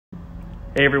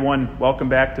Hey everyone, welcome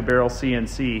back to Barrel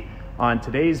CNC. On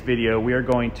today's video, we are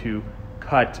going to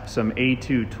cut some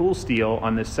A2 tool steel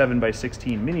on this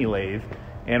 7x16 mini lathe,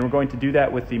 and we're going to do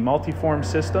that with the MultiForm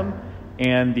system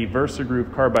and the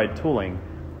VersaGroove carbide tooling.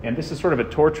 And this is sort of a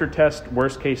torture test,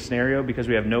 worst case scenario, because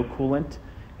we have no coolant,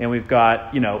 and we've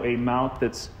got, a mount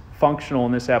that's functional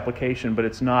in this application, but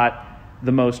it's not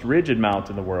the most rigid mount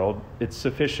in the world. It's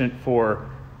sufficient for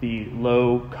the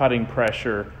low cutting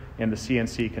pressure and the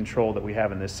CNC control that we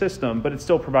have in this system, but it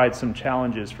still provides some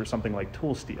challenges for something like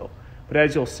tool steel. But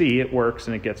as you'll see, it works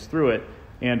and it gets through it,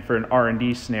 and for an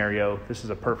R&D scenario, this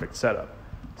is a perfect setup.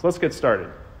 So let's get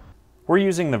started. We're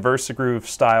using the VersaGroove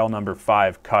style number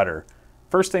 5 cutter.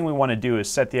 First thing we want to do is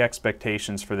set the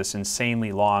expectations for this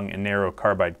insanely long and narrow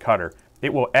carbide cutter.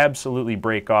 It will absolutely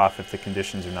break off if the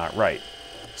conditions are not right.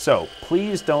 So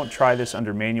please don't try this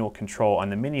under manual control on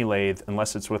the mini lathe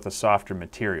unless it's with a softer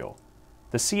material.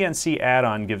 The CNC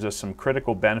add-on gives us some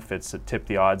critical benefits that tip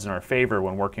the odds in our favor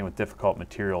when working with difficult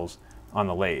materials on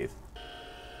the lathe.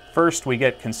 First, we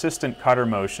get consistent cutter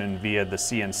motion via the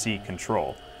CNC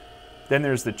control. Then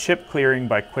there's the chip clearing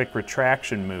by quick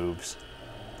retraction moves.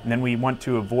 And then we want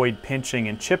to avoid pinching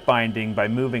and chip binding by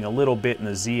moving a little bit in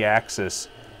the Z-axis,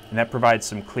 and that provides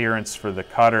some clearance for the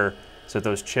cutter so that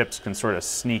those chips can sort of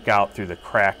sneak out through the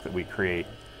crack that we create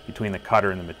between the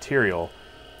cutter and the material.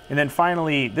 And then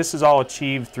finally, this is all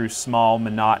achieved through small,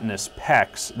 monotonous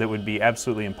pecks that would be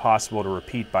absolutely impossible to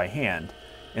repeat by hand.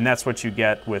 And that's what you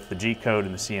get with the G-code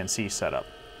and the CNC setup.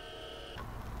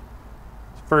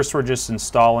 First, we're just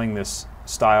installing this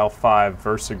Style 5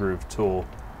 VersaGroove tool.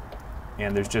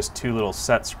 And there's just 2 little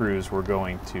set screws we're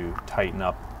going to tighten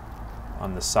up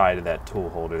on the side of that tool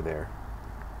holder there.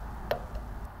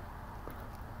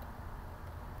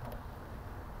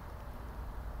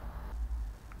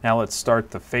 Now let's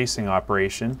start the facing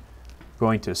operation. We're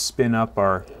going to spin up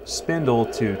our spindle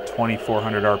to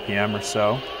 2400 RPM or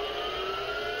so.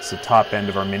 It's the top end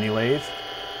of our mini lathe.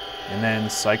 And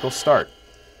then cycle start.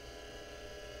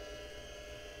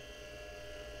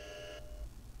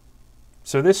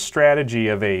 So this strategy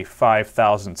of a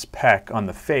 5/1000ths peck on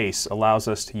the face allows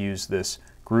us to use this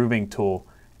grooving tool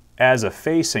as a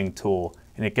facing tool,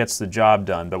 and it gets the job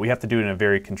done, but we have to do it in a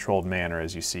very controlled manner,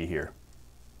 as you see here.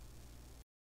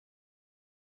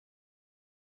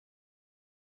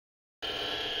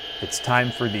 It's time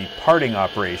for the parting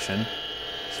operation,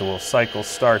 so we'll cycle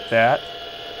start that,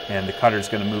 and the cutter's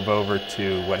going to move over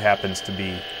to what happens to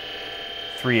be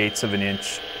 3/8 of an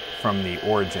inch from the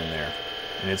origin there.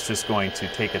 And it's just going to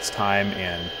take its time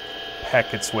and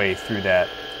peck its way through that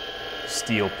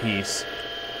steel piece.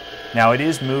 Now it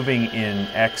is moving in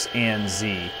X and Z,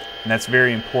 and that's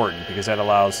very important because that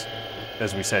allows,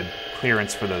 as we said,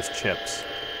 clearance for those chips.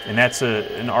 And that's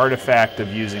an artifact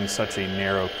of using such a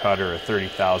narrow cutter, a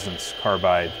 30/1000ths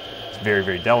carbide. It's very,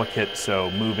 very delicate,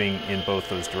 so moving in both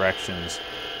those directions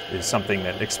is something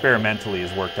that experimentally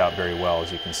has worked out very well,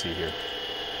 as you can see here.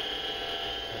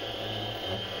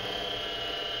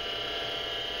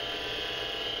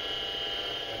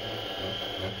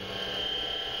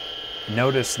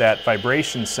 Notice that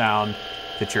vibration sound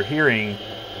that you're hearing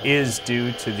is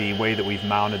due to the way that we've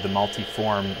mounted the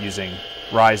MultiForm using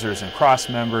risers and cross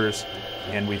members,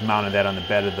 and we've mounted that on the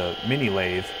bed of the mini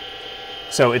lathe.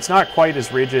 So it's not quite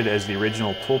as rigid as the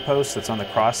original tool post that's on the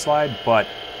cross slide, but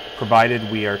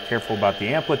provided we are careful about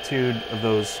the amplitude of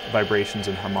those vibrations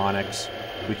and harmonics,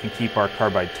 we can keep our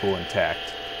carbide tool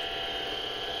intact.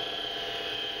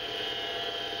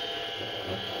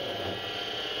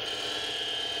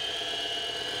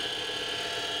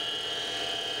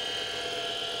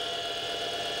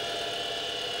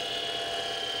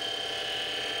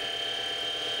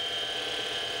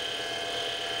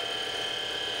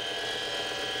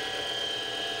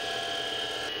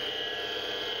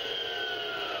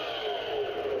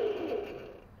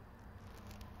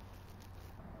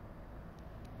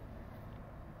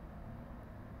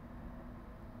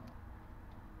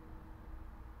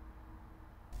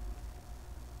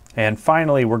 And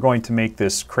finally, we're going to make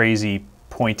this crazy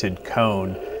pointed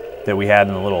cone that we had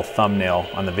in the little thumbnail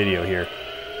on the video here.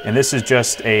 And this is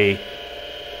just a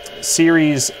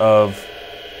series of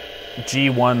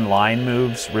G1 line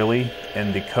moves, really,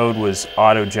 and the code was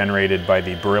auto-generated by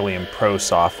the Beryllium Pro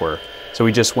software. So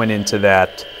we just went into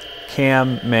that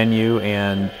cam menu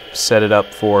and set it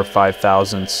up for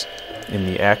 5/1000ths in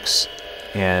the X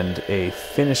and a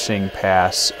finishing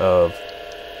pass of,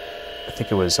 I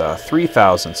think it was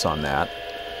 3/1000ths on that,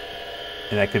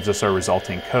 and that gives us our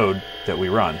resulting code that we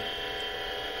run.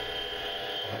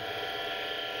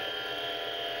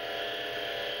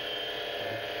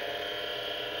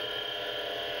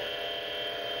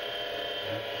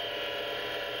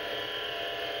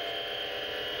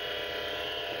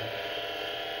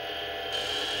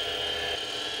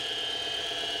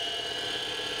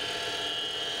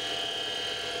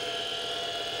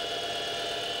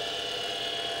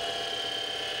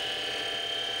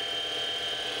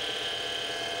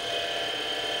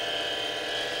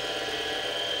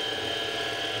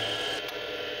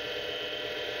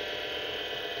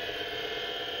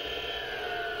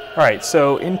 All right,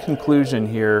 so in conclusion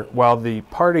here, while the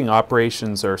parting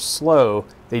operations are slow,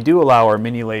 they do allow our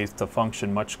mini lathe to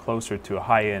function much closer to a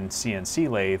high-end CNC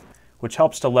lathe, which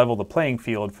helps to level the playing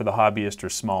field for the hobbyist or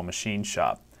small machine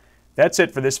shop. That's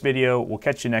it for this video. We'll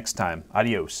catch you next time.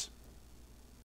 Adios.